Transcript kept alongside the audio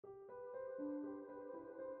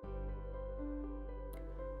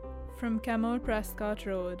From Camille Prescott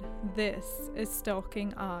Road, this is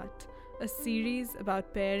Stalking Art, a series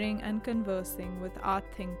about pairing and conversing with art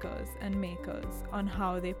thinkers and makers on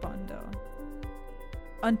how they ponder.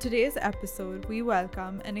 On today's episode, we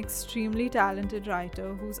welcome an extremely talented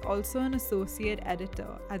writer who's also an associate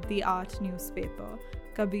editor at The Art newspaper,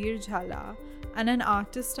 Kabir Jhala, and an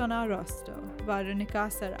artist on our roster, Varunika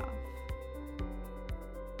Saraf.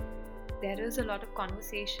 There is a lot of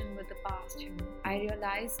conversation with the past. I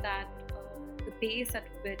realized that the pace at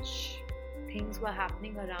which things were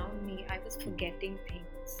happening around me, I was forgetting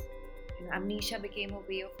things. Amnesia became a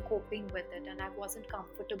way of coping with it, and I wasn't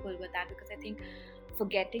comfortable with that because I think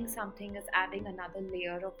forgetting something is adding another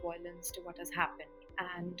layer of violence to what has happened.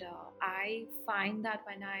 And I find that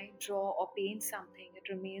when I draw or paint something,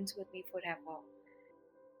 it remains with me forever.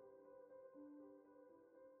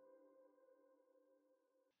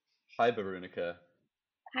 Hi, Veronica.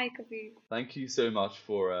 Hi, Kabir. Thank you so much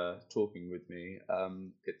for talking with me.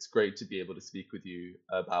 It's great to be able to speak with you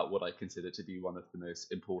about what I consider to be one of the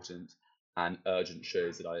most important and urgent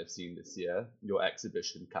shows that I have seen this year, your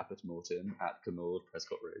exhibition Caput Mortem at Camille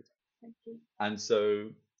Prescott Road. Thank you. And so,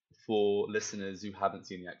 for listeners who haven't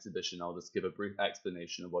seen the exhibition, I'll just give a brief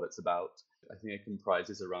explanation of what it's about. I think it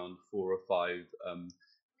comprises around 4 or 5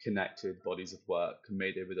 connected bodies of work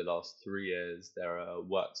made over the last 3 years. There are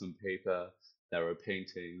works on paper, there are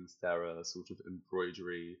paintings, there are sort of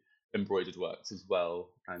embroidered works as well.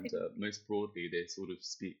 And most broadly, they sort of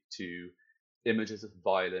speak to images of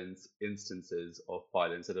violence, instances of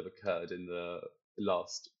violence that have occurred in the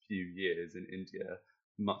last few years in India,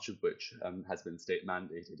 much of which has been state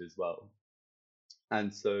mandated as well.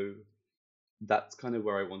 And so that's kind of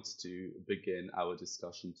where I wanted to begin our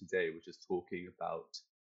discussion today, which is talking about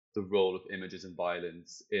the role of images and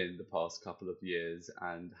violence in the past couple of years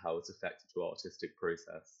and how it's affected your artistic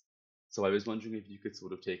process. So I was wondering if you could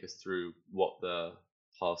sort of take us through what the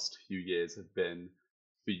past few years have been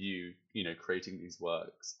for you, creating these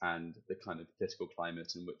works and the kind of political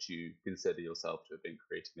climate in which you consider yourself to have been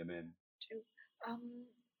creating them in.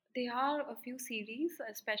 There are a few series,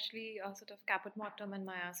 especially sort of Caput Mortem and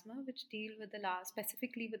Miasma, which deal with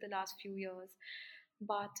specifically with the last few years.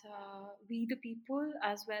 But We the People,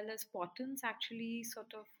 as well as Pottens, actually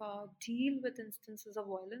sort of deal with instances of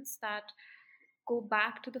violence that go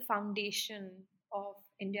back to the foundation of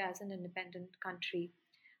India as an independent country.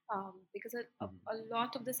 Because a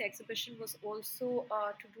lot of this exhibition was also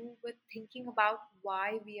to do with thinking about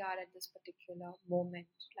why we are at this particular moment,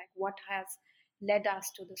 like what has led us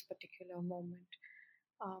to this particular moment.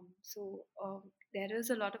 There is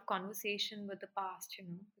a lot of conversation with the past,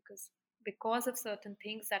 because of certain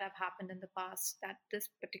things that have happened in the past, that this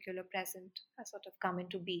particular present has sort of come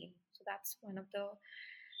into being. So that's one of the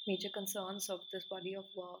major concerns of this body of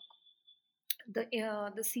work.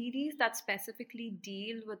 The series that specifically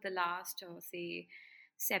deal with the last say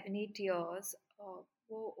 7-8 years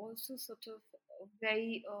were also sort of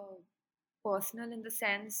very personal, in the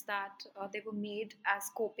sense that they were made as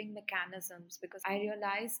coping mechanisms, because I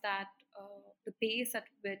realized that the pace at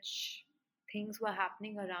which things were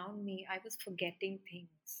happening around me, I was forgetting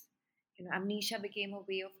things. Amnesia became a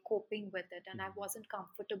way of coping with it, and I wasn't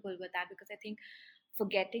comfortable with that because I think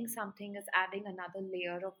forgetting something is adding another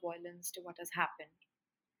layer of violence to what has happened.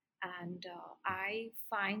 And I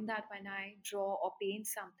find that when I draw or paint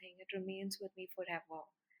something, it remains with me forever.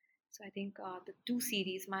 So I think the two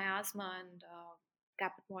series, Miasma and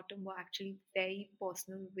Caput Mortem, were actually very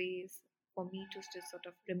personal ways for me to just sort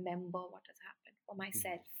of remember what has happened for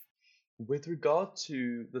myself. With regard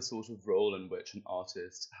to the sort of role in which an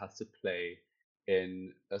artist has to play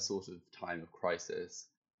in a sort of time of crisis,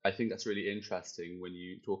 I think that's really interesting when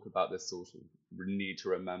you talk about this sort of need to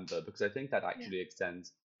remember, because I think that actually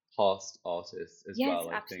extends past artists as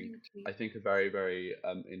well. Absolutely. I think a very, very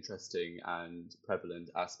interesting and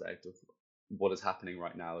prevalent aspect of what is happening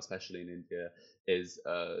right now, especially in India, is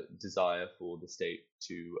a desire for the state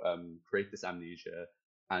to create this amnesia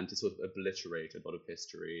and to sort of obliterate a lot of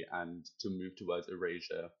history and to move towards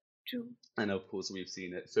erasure. True. And of course, we've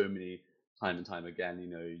seen it so many time and time again.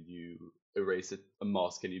 You erase a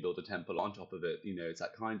mosque and you build a temple on top of it. It's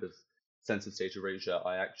that kind of sense of state erasure.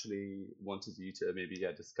 I actually wanted you to maybe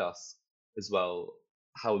discuss as well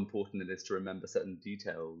how important it is to remember certain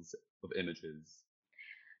details of images.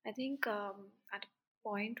 I think at a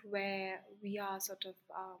point where we are sort of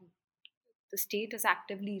the state is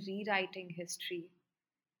actively rewriting history,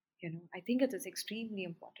 I think it is extremely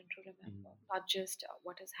important to remember not just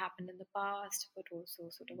what has happened in the past, but also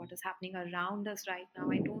sort of what is happening around us right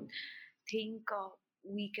now. I don't think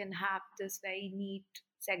we can have this very neat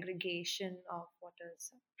segregation of what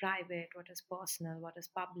is private, what is personal, what is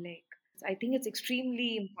public. I think it's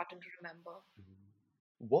extremely important to remember.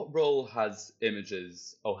 What role has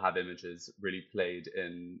images or have images really played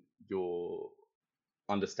in your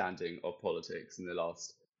understanding of politics in the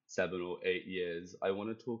last 7 or 8 years? I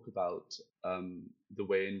want to talk about the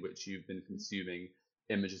way in which you've been consuming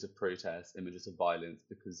images of protest, images of violence,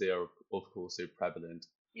 because they are, of course, so prevalent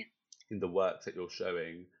Yeah. in the works that you're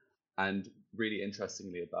showing. And really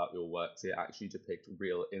interestingly about your works, they actually depict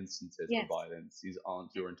real instances Yes. of violence. These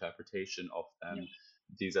aren't your interpretation of them. No.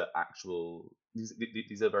 These are actual,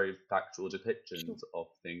 these are very factual depictions True. of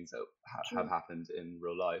things that True. have happened in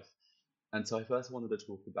real life. And so I first wanted to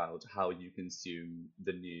talk about how you consume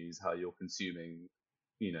the news, how you're consuming,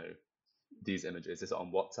 these images. Is it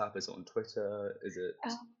on WhatsApp? Is it on Twitter? Is it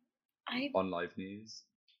I on live news?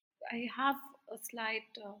 I have a slight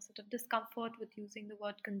sort of discomfort with using the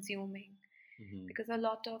word consuming, because a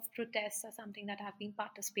lot of protests are something that I've been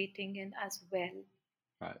participating in as well.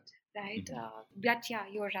 Right. Right. But yeah,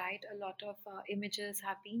 you're right. A lot of images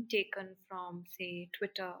have been taken from, say,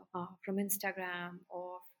 Twitter, from Instagram,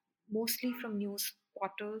 or mostly from news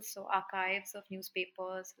portals, so archives of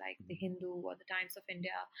newspapers like the Hindu or the Times of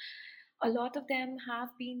India. A lot of them have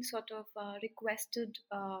been sort of requested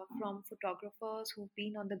from photographers who've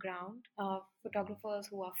been on the ground, photographers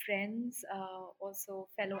who are friends, also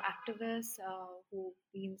fellow activists who've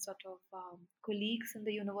been sort of colleagues in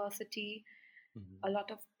the university. A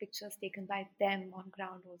lot of pictures taken by them on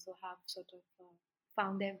ground also have sort of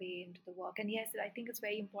found their way into the work. And yes, I think it's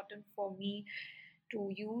very important for me to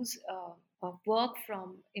use work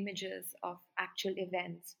from images of actual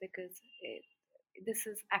events, because this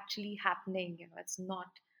is actually happening. It's not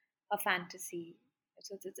a fantasy.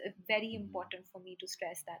 So it's very important for me to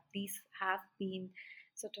stress that these have been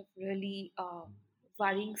sort of really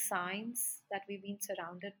worrying signs that we've been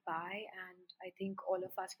surrounded by, and I think all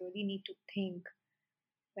of us really need to think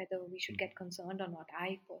whether we should get concerned or not.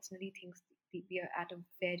 I personally think we are at a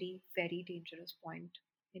very, very dangerous point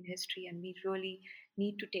in history, and we really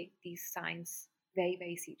need to take these signs very,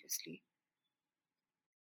 very seriously.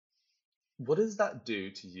 What does that do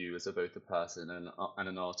to you as both a person and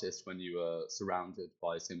an artist when you are surrounded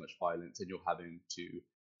by so much violence and you're having to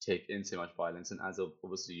take in so much violence, and as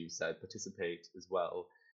obviously you said, participate as well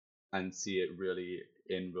and see it really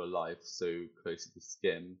in real life so close to the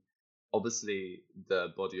skin? Obviously, the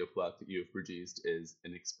body of work that you have produced is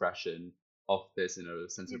an expression of this in a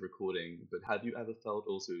sense of recording, but have you ever felt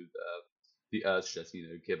also the urge to just,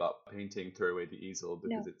 give up painting, throw away the easel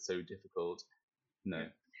because No, it's so difficult? No.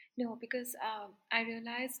 no, because I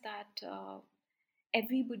realize that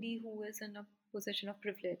everybody who is in a position of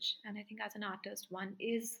privilege, and I think as an artist, one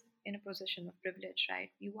is in a position of privilege, right?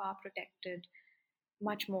 You are protected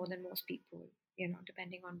much more than most people,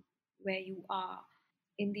 depending on where you are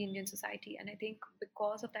in the Indian society. And I think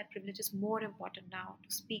because of that privilege, it's more important now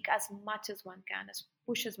to speak as much as one can, as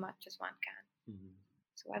push as much as one can.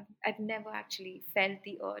 So I've never actually felt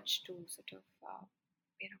the urge to sort of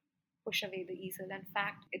push away the easel. In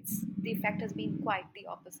fact, the effect has been quite the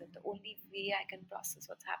opposite. The only way I can process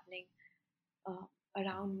what's happening uh,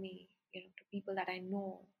 around me, to people that I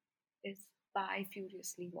know, is by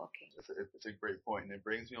furiously working. It's a great point, and it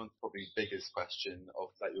brings me on to probably the biggest question of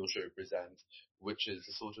that your show presents, which is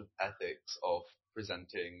the sort of ethics of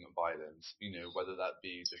presenting violence. Whether that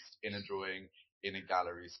be just in a drawing, in a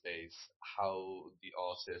gallery space, how the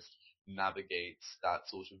artist navigates that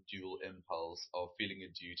sort of dual impulse of feeling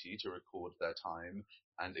a duty to record their time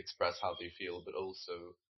and express how they feel, but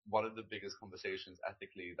also one of the biggest conversations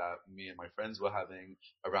ethically that me and my friends were having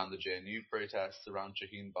around the JNU protests, around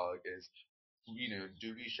Shaheen Bagh, is,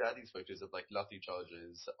 do we share these photos of like Lucky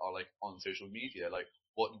charges or like on social media? Like,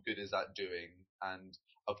 what good is that doing? And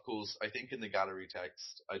of course, I think in the gallery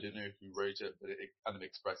text, I don't know if you wrote it, but it kind of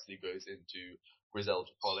expressly goes into Griselda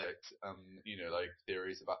Pollock, like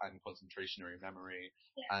theories about unconcentrationary memory.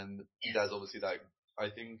 And there's obviously that. I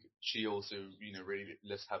think she also, really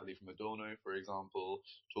lifts heavily from Adorno, for example,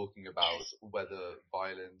 talking about whether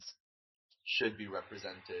violence should be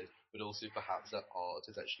represented, but also perhaps that art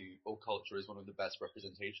is actually, or culture is one of the best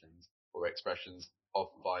representations or expressions of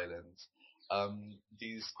violence.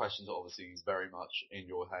 These questions are obviously very much in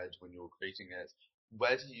your head when you're creating it.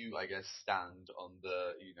 Where do you, I guess, stand on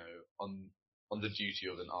the, on the duty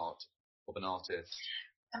of an artist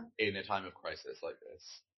in a time of crisis like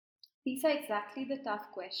this? These are exactly the tough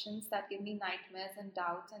questions that give me nightmares and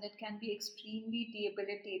doubts, and it can be extremely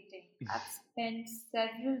debilitating. I've spent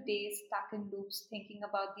several days stuck in loops thinking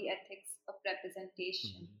about the ethics of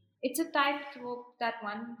representation. It's a tightrope that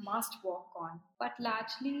one must walk on, but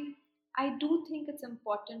largely, I do think it's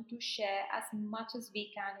important to share as much as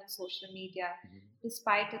we can in social media, Mhm.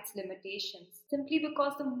 despite its limitations, simply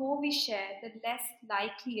because the more we share, the less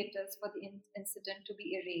likely it is for the incident to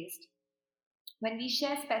be erased. When we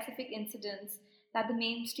share specific incidents that the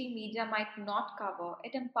mainstream media might not cover,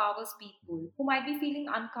 it empowers people who might be feeling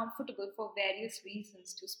uncomfortable for various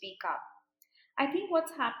reasons to speak up. I think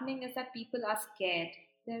what's happening is that people are scared.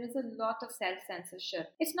 There is a lot of self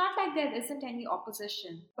censorship. It's not like there isn't any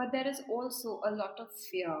opposition, but there is also a lot of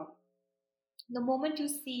fear. The moment you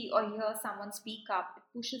see or hear someone speak up, it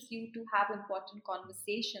pushes you to have important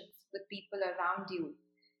conversations with people around you.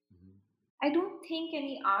 Mhm. I don't think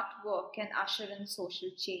any artwork can usher in social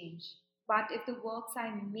change, but if the works I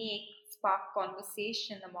make spark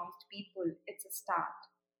conversation amongst people, it's a start.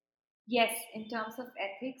 Yes, in terms of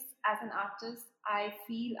ethics, as an artist, I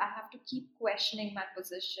feel I have to keep questioning my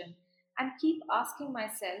position and keep asking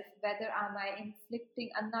myself whether am I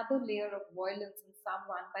inflicting another layer of violence on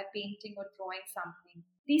someone by painting or drawing something.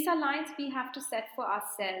 These are lines we have to set for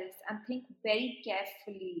ourselves and think very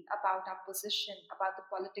carefully about our position, about the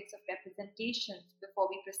politics of representations before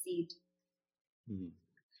we proceed. Mhm.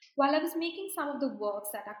 While I was making some of the works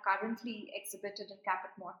that are currently exhibited in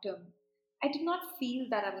Caput Mortuum, I did not feel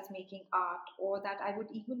that I was making art or that I would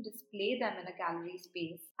even display them in a gallery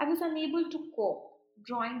space. I was unable to cope.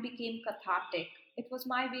 Drawing became cathartic. It was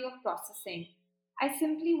my way of processing. I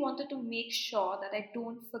simply wanted to make sure that I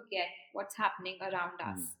don't forget what's happening around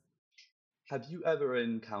Mhm. us. Have you ever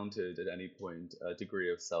encountered at any point a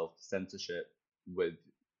degree of self-censorship with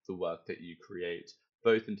the work that you create,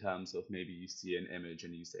 both in terms of maybe you see an image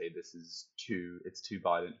and you say it's too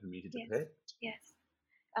violent for me to Yes, depict? yes.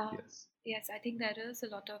 Um, Yes. yes, I think there is a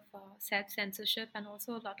lot of self censorship and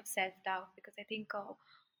also a lot of self doubt because I think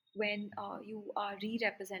when you are re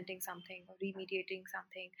representing something or remediating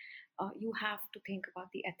something, you have to think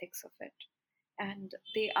about the ethics of it. And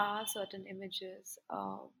there are certain images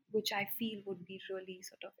which I feel would be really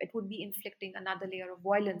sort of, it would be inflicting another layer of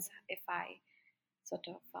violence if I sort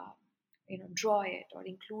of, draw it or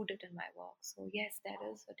include it in my work. So, yes, there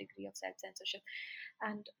is a degree of self censorship.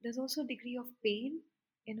 And there's also a degree of pain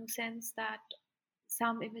in a sense that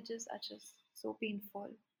some images are just so painful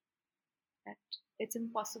that it's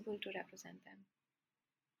impossible to represent them.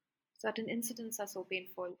 Certain incidents are so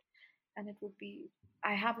painful, and it would be,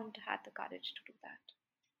 I haven't had the courage to do that.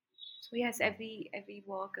 So yes, every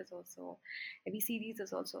work is also, every series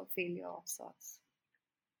is also a failure of sorts.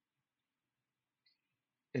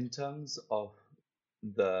 In terms of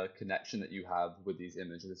the connection that you have with these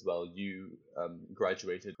images as well, you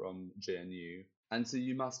graduated from JNU, and so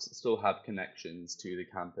you must still have connections to the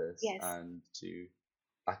campus Yes, and to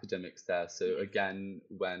academics there. So yes, again,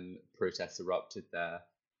 when protests erupted there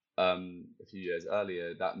a few years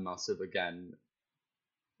earlier, that must have again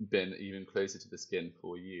been even closer to the skin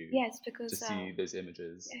for you yes, to because see those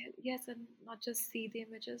images. yes, and not just see the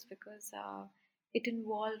images because it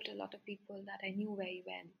involved a lot of people that I knew very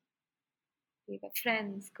well. We were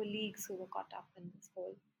friends, colleagues who were caught up in this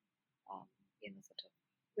whole, um, sort of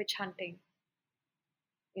witch hunting.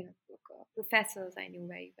 Professors I knew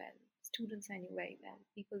very well, students I knew very well,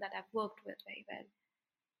 people that I've worked with very well.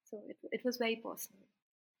 So it was very personal.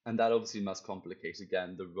 And that obviously must complicate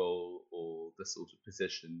again the role or the sort of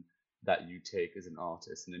position that you take as an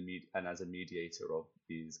artist and, and as a mediator of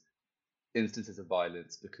these instances of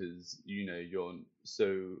violence, because you're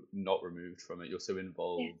so not removed from it, you're so Yes,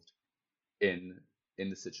 involved in the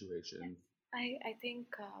yes. situation. I think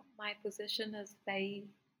my position is very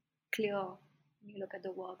clear when you look at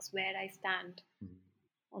the works where I stand Mhm.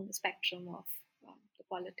 on the spectrum of the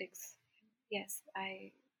politics. Yes,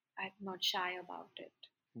 I'm not shy about it.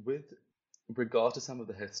 With regard to some of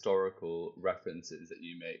the historical references that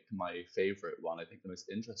you make, my favorite one, I think the most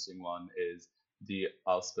interesting one, is the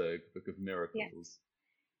Augsburg Book of Yes, Miracles.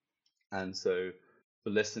 And so, for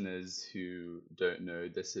listeners who don't know,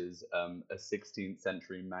 this is a 16th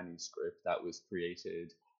century manuscript that was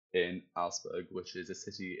created in Augsburg, which is a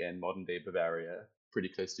city in modern day Bavaria, pretty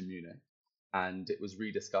close to Munich. And it was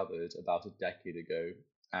rediscovered about a decade ago,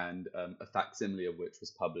 and a facsimile of which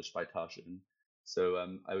was published by Taschen. So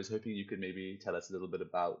I was hoping you could maybe tell us a little bit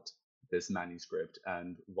about this manuscript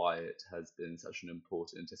and why it has been such an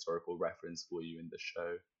important historical reference for you in the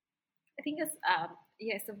show. I think it's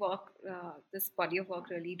yes, the work, this body of work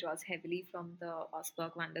really draws heavily from the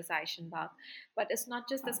Osberg van der Zeichenbach, but it's not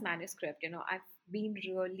just this manuscript. I've been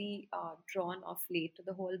really drawn of late to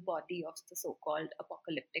the whole body of the so-called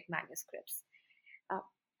apocalyptic manuscripts, uh,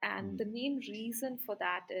 and Mhm. the main reason for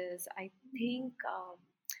that is I think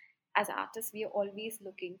as artists, we are always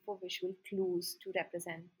looking for visual clues to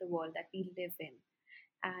represent the world that we live in.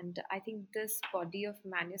 And I think this body of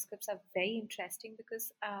manuscripts are very interesting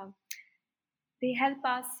because they help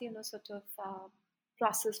us, sort of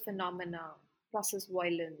process phenomena, process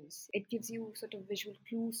violence. It gives you sort of visual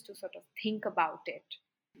clues to sort of think about it.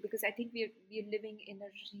 Because I think we're living in a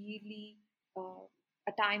really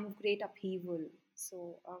a time of great upheaval.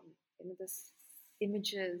 So this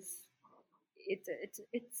images,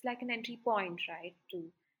 it's like an entry point, right, to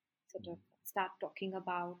sort of start talking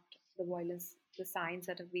about the violence, the signs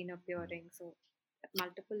that have been appearing. So at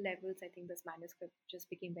multiple levels, I think this manuscript just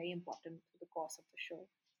became very important to the course of the show.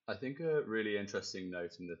 I think a really interesting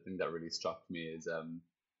note, and the thing that really struck me is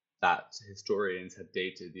that historians have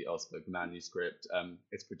dated the Osberg manuscript,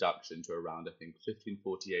 its production, to around, I think,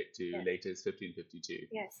 1548 to Yes. latest 1552.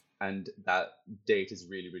 Yes. And that date is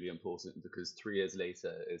really, really important because 3 years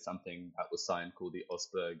later is something that was signed called the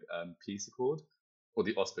Osberg Peace Accord, or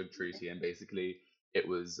the Osberg Treaty. And basically, it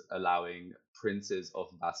was allowing princes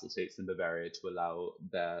of vassal states in Bavaria to allow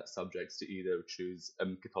their subjects to either choose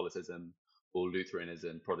Catholicism or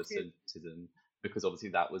Lutheranism, Protestantism, because obviously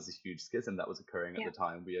that was a huge schism that was occurring at Yeah. the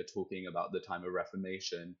time. We are talking about the time of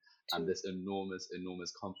Reformation and this enormous,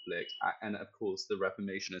 enormous conflict. And of course, the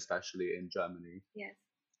Reformation, especially in Germany, Yes.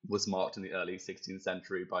 was marked in the early 16th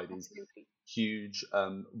century by these Absolutely. huge,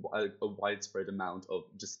 a widespread amount of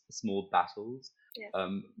just small battles, Yes.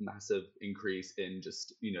 massive increase in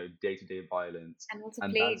just, day-to-day violence. And also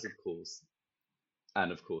And plague. that's,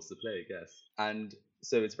 of course, the plague, yes. And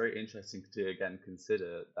so it's very interesting to again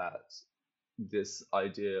consider that this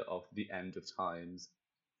idea of the end of times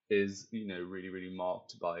is, really, really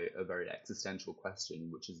marked by a very existential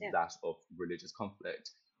question, which is that of religious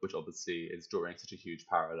conflict, which obviously is drawing such a huge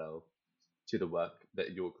parallel to the work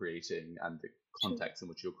that you're creating and the context in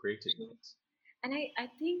which you're creating it. And I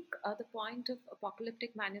think the point of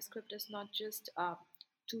apocalyptic manuscript is not just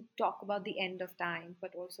to talk about the end of time,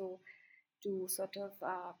 but also to sort of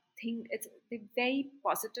think. They're very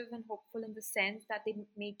positive and hopeful in the sense that they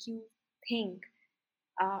make you think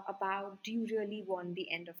about, do you really want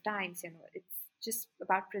the end of times? It's just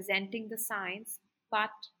about presenting the signs,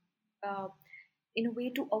 but uh, in a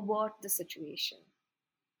way to avert the situation,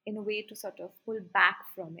 in a way to sort of pull back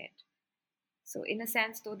from it. So, in a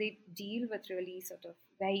sense, though they deal with really sort of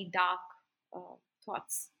very dark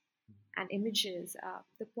thoughts and images,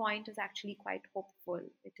 the point is actually quite hopeful.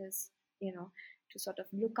 It is, to sort of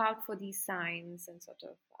look out for these signs and sort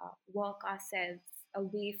of work ourselves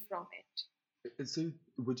away from it. So,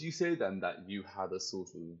 would you say then that you had a sort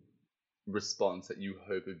of response that you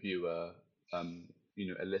hope a viewer,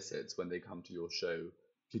 elicits when they come to your show?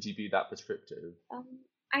 Could you be that prescriptive?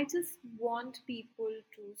 I just want people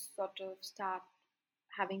to sort of start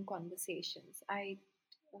having conversations. I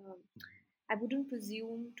wouldn't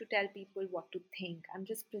presume to tell people what to think. I'm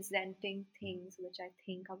just presenting things which I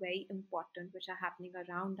think are very important, which are happening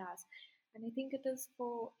around us. And I think it is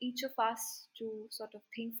for each of us to sort of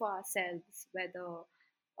think for ourselves whether,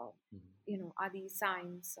 are these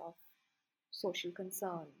signs of social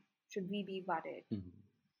concern? Should we be worried?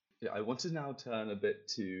 Yeah, I want to now turn a bit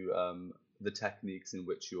to the techniques in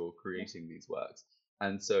which you're creating these works.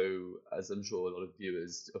 And so, as I'm sure a lot of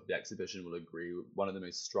viewers of the exhibition will agree, one of the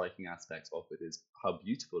most striking aspects of it is how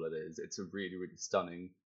beautiful it is. It's a really, really stunning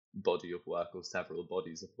body of work, or several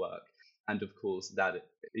bodies of work. And of course, that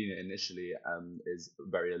initially is a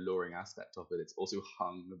very alluring aspect of it. It's also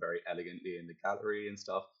hung very elegantly in the gallery and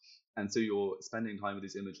stuff. And so you're spending time with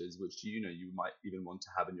these images, which you might even want to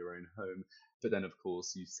have in your own home. But then, of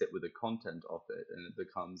course, you sit with the content of it, and it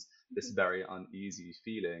becomes this very uneasy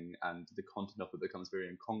feeling, and the content of it becomes very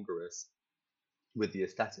incongruous with the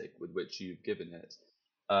aesthetic with which you've given it.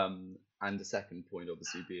 And the second point,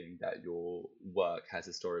 obviously, being that your work has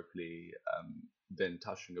historically been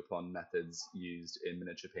touching upon methods used in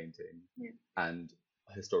miniature painting and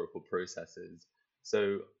historical processes.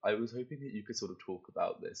 So I was hoping that you could sort of talk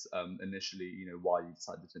about this initially, why you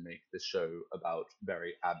decided to make this show about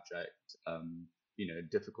very abject,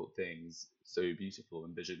 difficult things, so beautiful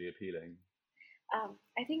and visually appealing.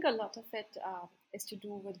 I think a lot of it is to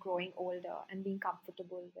do with growing older and being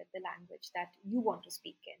comfortable with the language that you want to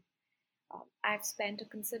speak in. I've spent a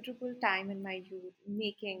considerable time in my youth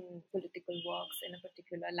making political works in a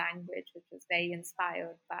particular language, which was very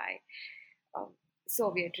inspired by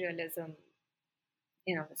Soviet realism,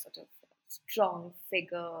 the sort of strong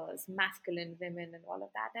figures, masculine women, and all of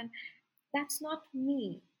that. And that's not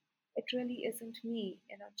me. It really isn't me,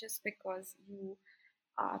 just because you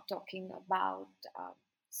are talking about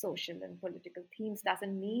social and political themes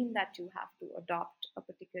doesn't mean that you have to adopt a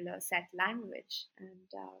particular set language. And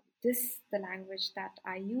the language that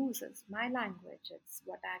I use is my language. It's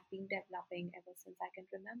what I've been developing ever since I can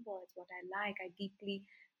remember. It's what I like. I deeply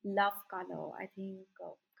love color. I think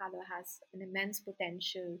color has an immense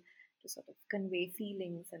potential to sort of convey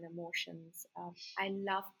feelings and emotions. I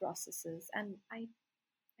love processes, and I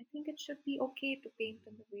think it should be okay to paint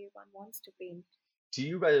in the way one wants to paint. Do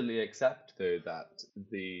you readily accept, though, that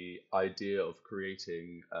the idea of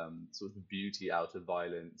creating sort of beauty out of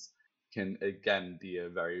violence can again be a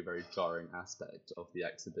very, very jarring aspect of the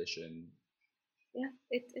exhibition? Yeah,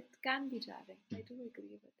 it can be jarring. I do agree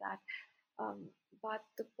with that. Um, but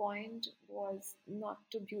the point was not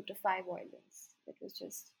to beautify violence. It was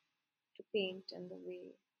just to paint in the way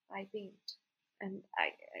I paint. And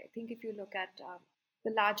I think if you look at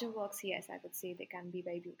the larger works, yes, I would say they can be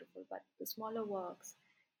very beautiful. But the smaller works,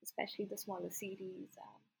 especially the smaller series,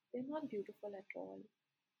 they're not beautiful at all.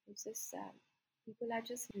 It's just people are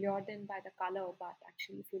just lured in by the color. But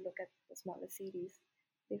actually, if you look at the smaller series,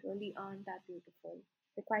 they really aren't that beautiful.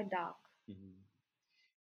 They're quite dark. Mhm.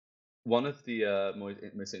 One of the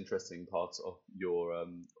most interesting parts of your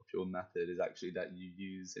method is actually that you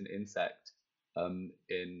use an insect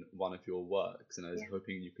in one of your works, and I was Yeah.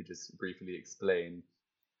 hoping you could just briefly explain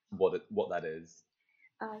what that is.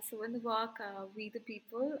 So in the work, We the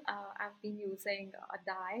People, I've been using a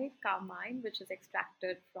dye, carmine, which is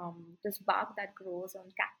extracted from this bark that grows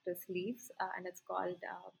on cactus leaves, and it's called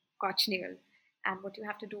cochineal. And what you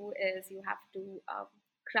have to do is you have to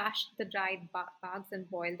crush the dried barks and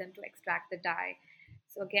boil them to extract the dye.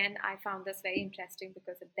 So again, I found this very interesting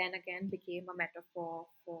because it then again became a metaphor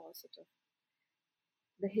for sort of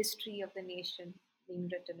the history of the nation being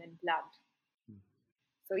written in blood.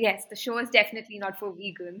 So yes, the show is definitely not for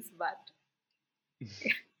vegans, but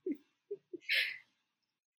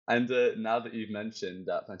And now that you've mentioned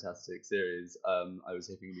that fantastic series, I was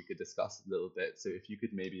hoping we could discuss it a little bit. So if you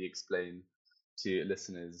could maybe explain to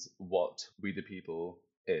listeners what We the People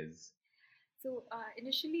is. so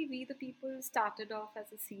initially, We the People started off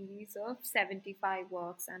as a series of 75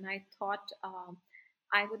 works, and I thought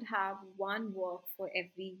I would have one work for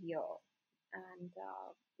every year, and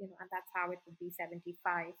and that's how it would be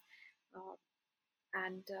 75. Uh,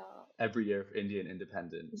 and Every year of Indian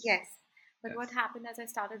independence. Yes, but what Yes. happened as I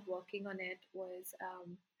started working on it was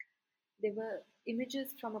there were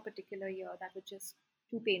images from a particular year that were just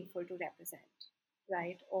too painful to represent,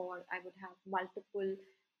 right? Or I would have multiple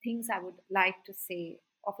things I would like to say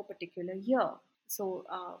of a particular year. So,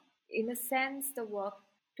 in a sense, the work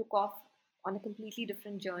took off on a completely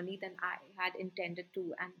different journey than I had intended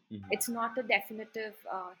to. And Mhm. it's not a definitive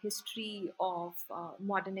history of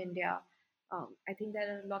modern India. I think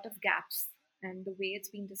there are a lot of gaps, and the way it's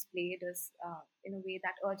being displayed is in a way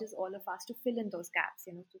that urges all of us to fill in those gaps,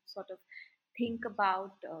 to sort of think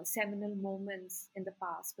about seminal moments in the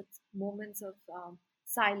past, but moments of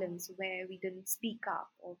silence where we didn't speak up,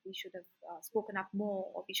 or we should have spoken up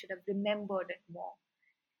more, or we should have remembered it more.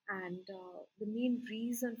 And the main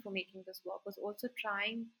reason for making this work was also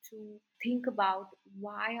trying to think about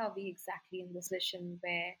why are we exactly in this position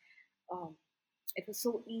where um, it was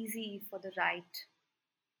so easy for the right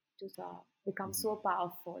to become Mhm. so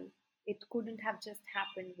powerful. It couldn't have just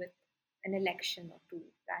happened with an election or two,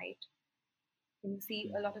 right? When you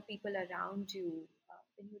see a Mhm. lot of people around you,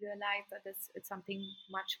 then you realize that it's something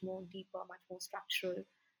much more deeper, much more structural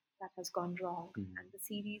that has gone wrong. Mhm. And the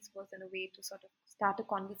series was in a way to sort of start a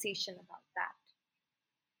conversation about that.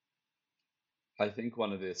 I think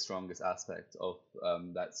one of the strongest aspects of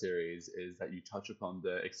that series is that you touch upon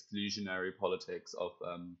the exclusionary politics of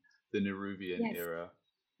the Nehruvian Yes, era,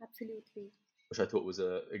 absolutely. which I thought was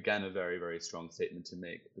again a very, very strong statement to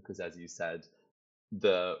make because, as you said,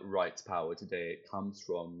 the right's power today comes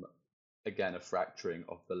from again a fracturing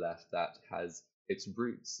of the left that has its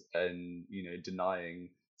roots in denying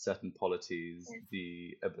certain polities Yes.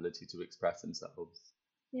 the ability to express themselves.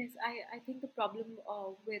 Yes, I think the problem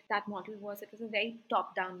with that model was it was a very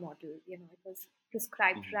top-down model. It was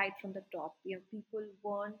prescribed Mhm. right from the top. People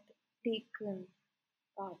weren't taken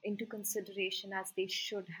into consideration as they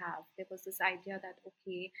should have. There was this idea that,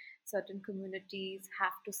 okay, certain communities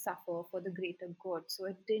have to suffer for the greater good. So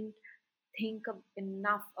it didn't think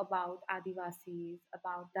enough about Adivasis,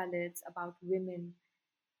 about Dalits, about women.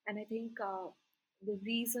 And I think the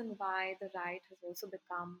reason why the right has also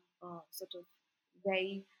become sort of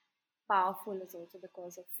very powerful is also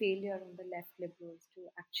because of failure on the left liberals to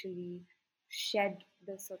actually shed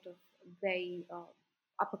the sort of very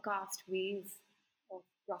upper caste ways of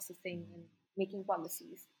processing and making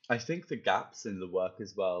policies. I think the gaps in the work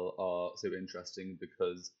as well are so interesting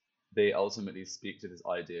because they ultimately speak to this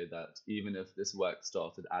idea that even if this work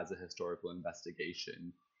started as a historical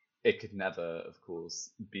investigation, it could never, of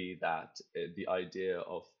course, be that the idea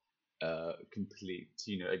of complete,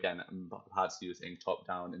 again, perhaps you were saying top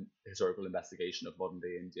down historical investigation of modern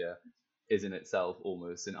day India is in itself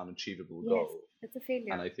almost an unachievable Yes, goal. it's a And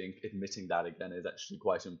failure. I think admitting that again is actually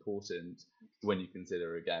quite important when you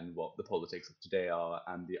consider again what the politics of today are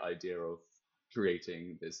and the idea of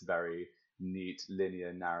creating this very neat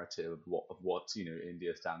linear narrative of what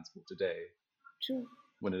India stands for today, True.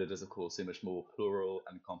 when it is of course so much more plural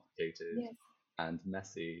and complicated Yes. and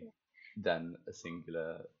messy Yes. than a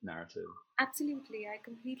singular narrative. Absolutely, I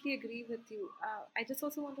completely agree with you. I just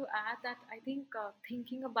also want to add that I think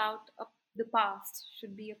thinking about the past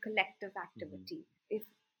should be a collective Mhm. activity. If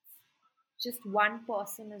just one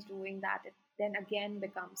person is doing that, it then again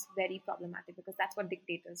becomes very problematic because that's what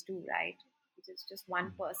dictators do, right? It is just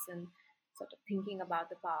one Mhm. person sort of thinking about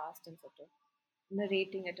the past and sort of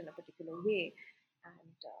narrating it in a particular way. And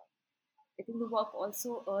I think the work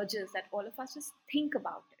also urges that all of us just think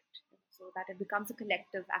about it so that it becomes a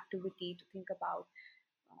collective activity to think about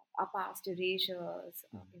our past erasures,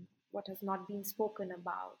 what has not been spoken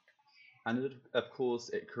about. And of course,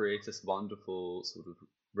 it creates this wonderful sort of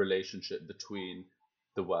relationship between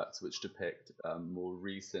the works which depict more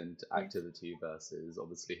recent Yes, activity versus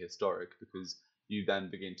obviously historic, because you then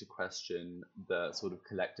begin to question the sort of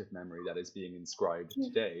collective memory that is being inscribed true,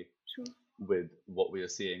 today true. with what we are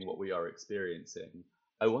seeing, what we are experiencing.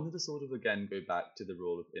 I wanted to sort of again go back to the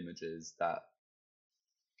role of images that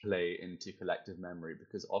play into collective memory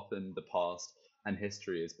because often the past and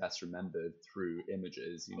history is best remembered through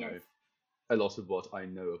images. Yes, A lot of what I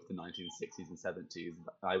know of the 1960s and 70s,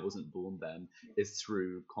 I wasn't born then, is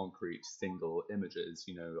through concrete single images,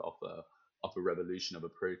 of a revolution, of a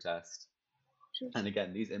protest. true. And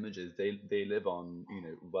again, these images they live on,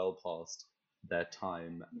 well past their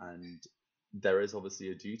time, and there is obviously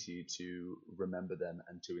a duty to remember them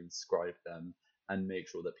and to inscribe them and make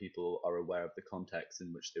sure that people are aware of the context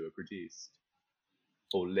in which they were produced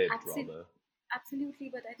or lived Absolutely. rather. Absolutely,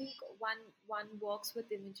 but I think one works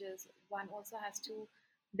with images. One also has to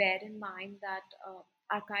bear in mind that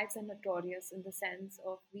archives are notorious in the sense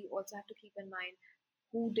of we also have to keep in mind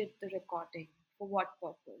who did the recording, for what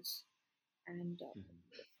purpose, and Mhm.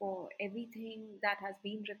 for everything that has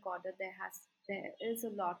been recorded, there is a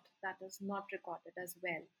lot that is not recorded as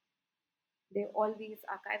well. They always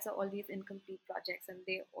archives are always incomplete projects, and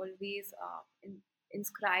they always are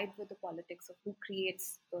inscribed with the politics of who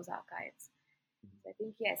creates those archives. So I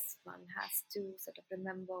think yes, one has to sort of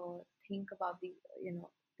remember, think about the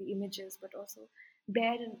images, but also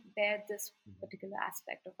bear this particular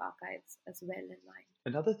aspect of archives as well in mind.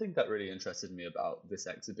 Another thing that really interested me about this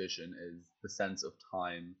exhibition is the sense of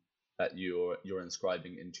time that you're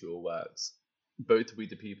inscribing into your works. Both We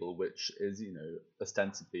the People, which is,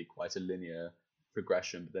 ostensibly quite a linear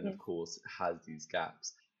progression, but then of Yes, course has these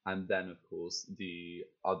gaps. And then of course the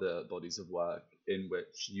other bodies of work in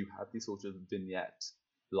which you have these sort of vignette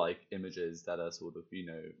like images that are sort of,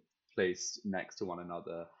 placed next to one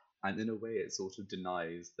another. And in a way it sort of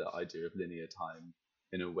denies the idea of linear time.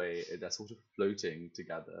 In a way they're sort of floating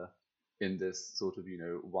together in this sort of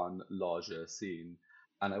one larger scene.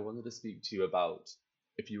 And I wanted to speak to you about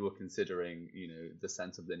if you were considering the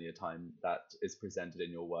sense of linear time that is presented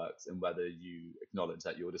in your works and whether you acknowledge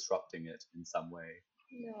that you're disrupting it in some way.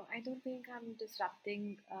 no, I don't think I'm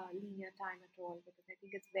disrupting linear time at all because I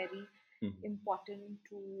think it's very Mhm. important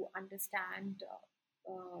to understand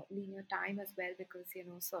linear time as well because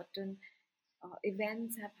certain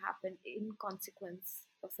events have happened in consequence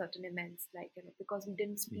of certain events, like because we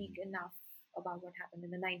didn't speak Mhm. enough about what happened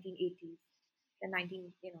in the 1980s, the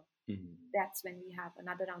 19 Mhm. that's when we have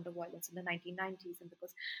another round of violence in the 1990s, and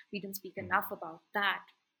because we didn't speak Mhm. enough about that,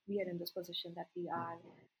 we are in this position that we are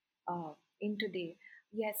in today.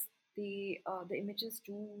 Yes, the images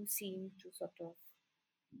do seem to sort of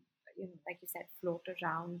like you said float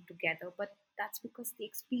around together, but that's because the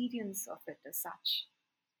experience of it is such.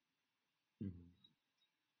 Mhm.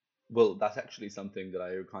 Well, that's actually something that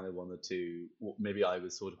I kind of wanted to, maybe I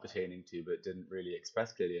was sort of pertaining to, but didn't really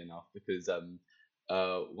express clearly enough because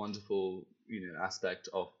wonderful, aspect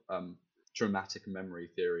of traumatic memory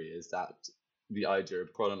theory is that the idea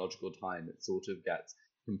of chronological time, it sort of gets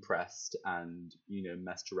compressed and,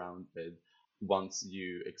 messed around with once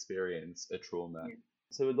you experience a trauma. Yeah.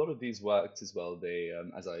 So a lot of these works as well, they,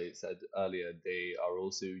 as I said earlier, they are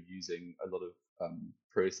also using a lot of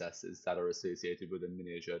processes that are associated with a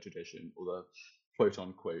miniature tradition or the quote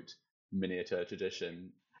unquote miniature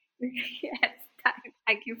tradition. Yes,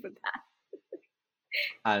 Thank you for that.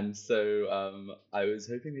 And so I was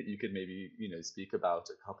hoping that you could maybe, speak about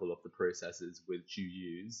a couple of the processes which you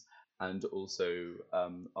use, and also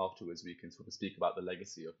afterwards we can sort of speak about the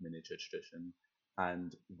legacy of miniature tradition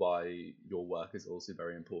and why your work is also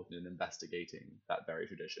very important in investigating that very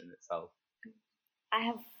tradition itself. I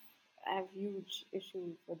have I have huge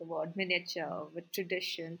issues with the word miniature, with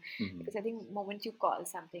tradition, Hmm. because I think the moment you call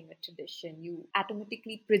something a tradition, you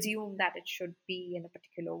automatically presume that it should be in a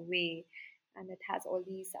particular way, and it has all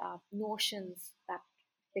these notions that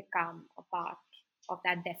become a part of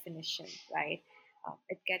that definition, right?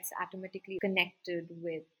 It gets automatically connected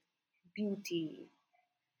with beauty,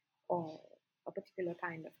 or a particular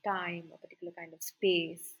kind of time, a particular kind of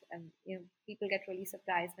space. And people get really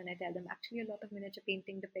surprised when I tell them actually a lot of miniature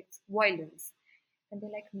painting depicts violence. And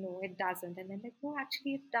they're like, no, it doesn't. And then like, no,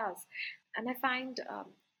 actually it does. And I find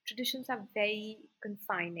traditions are very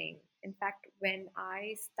confining. In fact, when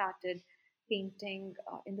I started painting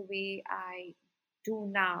in the way I do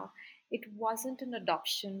now, it wasn't an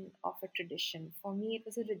adoption of a tradition. For me, it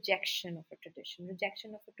was a rejection of a tradition,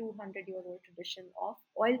 rejection of a 200-year-old tradition of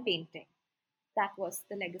oil painting. That was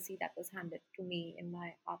the legacy that was handed to me in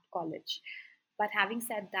my art college. But having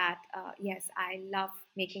said that, yes, I love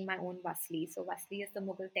making my own vasli. So vasli is the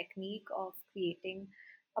Mughal technique of creating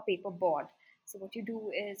a paper board. So what you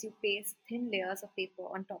do is you paste thin layers of paper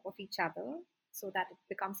on top of each other so that it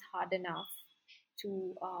becomes hard enough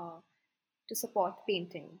to uh, to support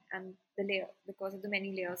painting. And the layer, because of the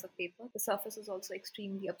many layers of paper, the surface is also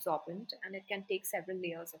extremely absorbent and it can take several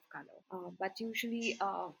layers of color. But usually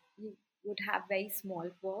you would have very small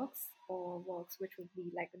works, or works which would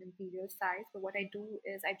be like an imperial size. But what I do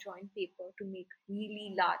is I join paper to make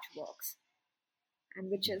really large works,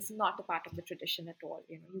 and which is not a part of the tradition at all.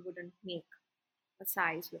 You wouldn't make a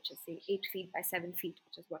size which is say 8 feet by 7 feet,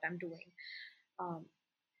 which is what I'm doing. um,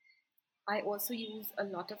 I also use a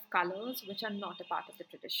lot of colors which are not a part of the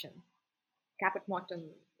tradition. Caput mortuum,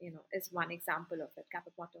 is one example of it.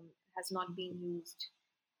 Caput mortuum has not been used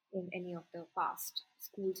in any of the past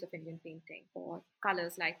schools of Indian painting. Or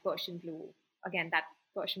colors like Persian blue. Again, that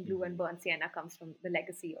Persian blue and burnt sienna comes from the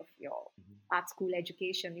legacy of your art school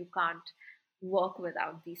education. You can't work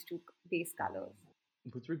without these two base colors.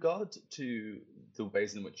 With regard to the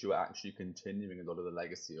ways in which you are actually continuing a lot of the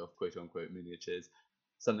legacy of quote unquote miniatures,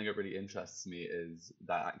 something that really interests me is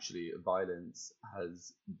that actually violence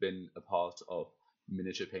has been a part of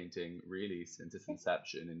miniature painting really since its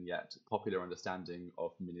inception, and yet popular understanding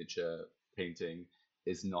of miniature painting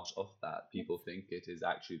is not of that. People think it is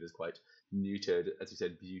actually this quite muted, as you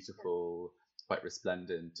said, beautiful, quite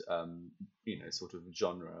resplendent, sort of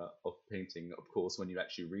genre of painting. Of course, when you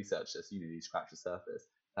actually research this, you scratch the surface.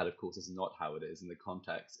 That, of course, is not how it is. And the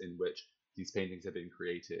context in which these paintings have been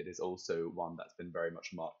created is also one that's been very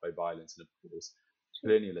much marked by violence and, of course,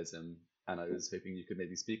 colonialism. And I was hoping you could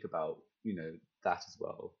maybe speak about, that as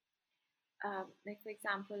well. Like for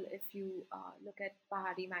example, if you look at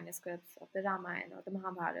Pahari manuscripts of the Ramayana or the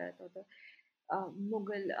Mahabharata, or the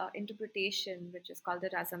Mughal interpretation, which is called the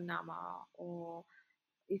Razamnama, or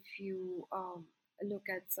if you look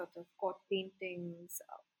at sort of court paintings,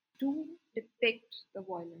 do depict the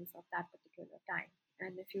violence of that particular time.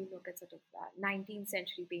 And if you look at sort of 19th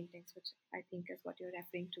century paintings, which I think is what you're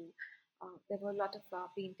referring to, there were a lot of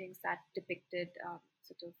paintings that depicted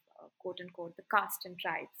sort of quote unquote the caste and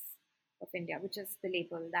tribes of India, which is the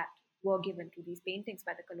label that were given to these paintings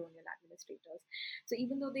by the colonial administrators. So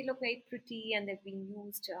even though they look very pretty and they've been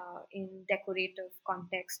used in decorative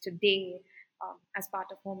context today as part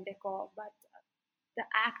of home decor, but the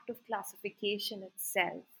act of classification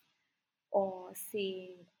itself, or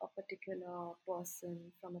saying a particular person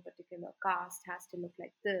from a particular caste has to look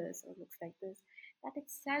like this or looks like this, that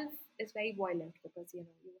itself is very violent, because you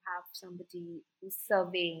have somebody who's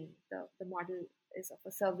surveying, the model is of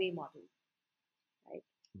a survey model, right?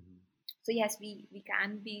 Mhm. So yes, we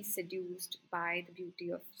can be seduced by the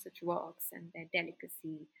beauty of such works and their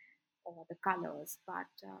delicacy or the colors, but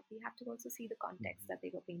we have to also see the context Mhm. that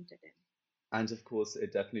they were painted in. And of course,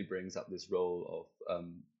 it definitely brings up this role of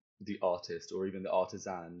the artist or even the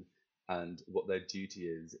artisan and what their duty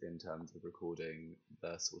is in terms of recording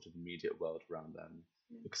the sort of immediate world around them.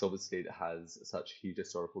 Mm. Because obviously, it has such huge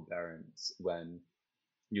historical bearings when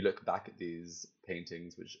you look back at these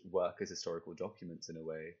paintings, which work as historical documents in a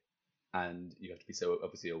way, and you have to be so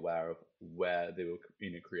obviously aware of where they were,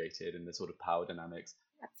 created and the sort of power dynamics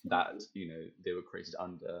that Absolutely. they were created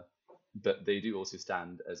under. But they do also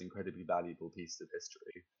stand as incredibly valuable pieces of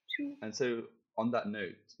history. True. And so, on that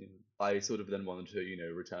note, I sort of then wanted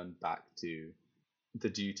to, return back to the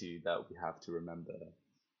duty that we have to remember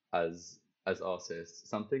as as artists.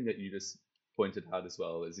 Something that you just pointed out as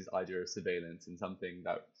well is this idea of surveillance, and something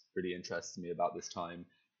that really interests me about this time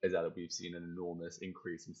is that we've seen an enormous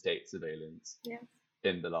increase in state surveillance Yes.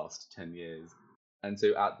 in the last 10 years. And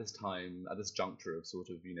so at this time, at this juncture of sort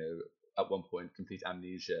of, at one point complete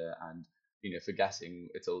amnesia and, forgetting,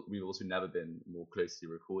 we've also never been more closely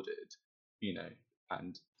recorded,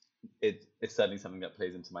 and it's certainly something that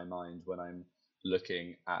plays into my mind when I'm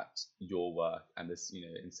looking at your work and this,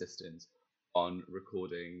 insistence on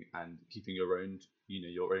recording and keeping your own,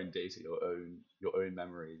 your own data, your own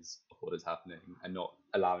memories of what is happening, and not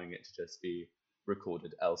allowing it to just be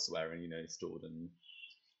recorded elsewhere and, stored in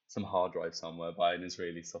some hard drive somewhere by an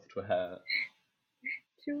Israeli software.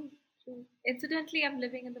 True. Incidentally, I'm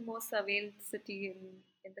living in the most surveilled city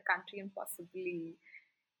in the country and possibly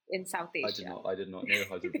in South Asia. I did not know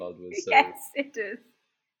Hyderabad was so. Yes, it is.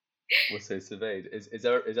 Was so surveyed. Is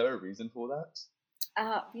there a reason for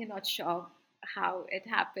that? We're not sure how it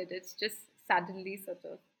happened. It's just suddenly sort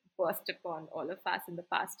of burst upon all of us in the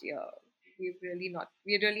past year. We're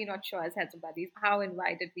really not sure as Hyderabadis how and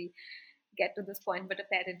why did we get to this point, but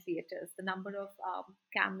apparently it is. The number of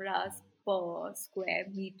cameras per square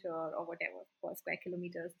meter or whatever, per square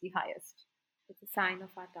kilometer is the highest. It's a sign of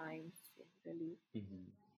our times, really. Mm-hmm.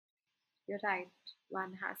 You're right.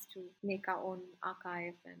 One has to make our own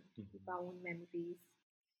archive and keep our own memories.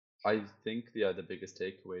 I think the biggest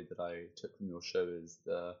takeaway that I took from your show is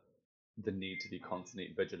the need to be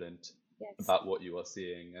constantly vigilant about what you are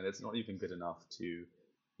seeing, and it's not even good enough to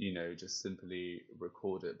just simply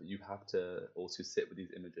record it, but you have to also sit with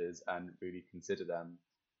these images and really consider them,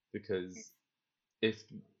 because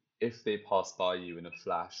if they pass by you in a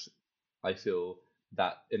flash, I feel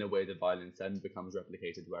that in a way the violence then becomes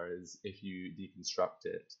replicated, whereas if you deconstruct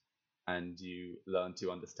it and you learn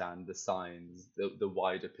to understand the signs, the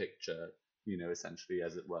wider picture, essentially,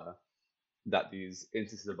 as it were, that these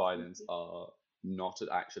instances of violence are not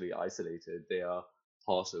actually isolated. They are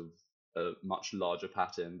part of a much larger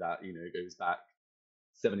pattern that, goes back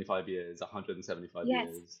 75 years, 175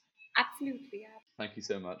 years. Absolutely. Yeah. Thank you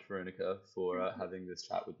so much, Veronica, for having this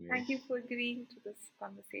chat with me. Thank you for agreeing to this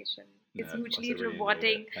conversation. It's No, hugely really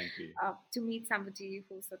rewarding Thank you. to meet somebody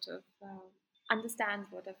who sort of understands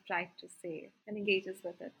what I've tried to say and engages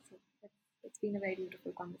with it. So it's been a very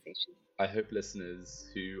beautiful conversation. I hope listeners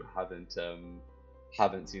who haven't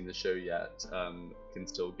seen the show yet can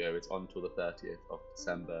still go. It's on till the 30th of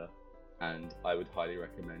December, and I would highly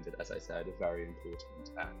recommend it. As I said, a very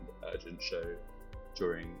important and urgent show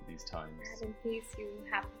during these times. And in case you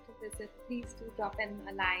happen to visit, please do drop in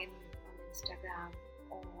a line on Instagram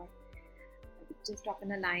or just drop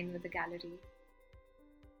in a line with the gallery.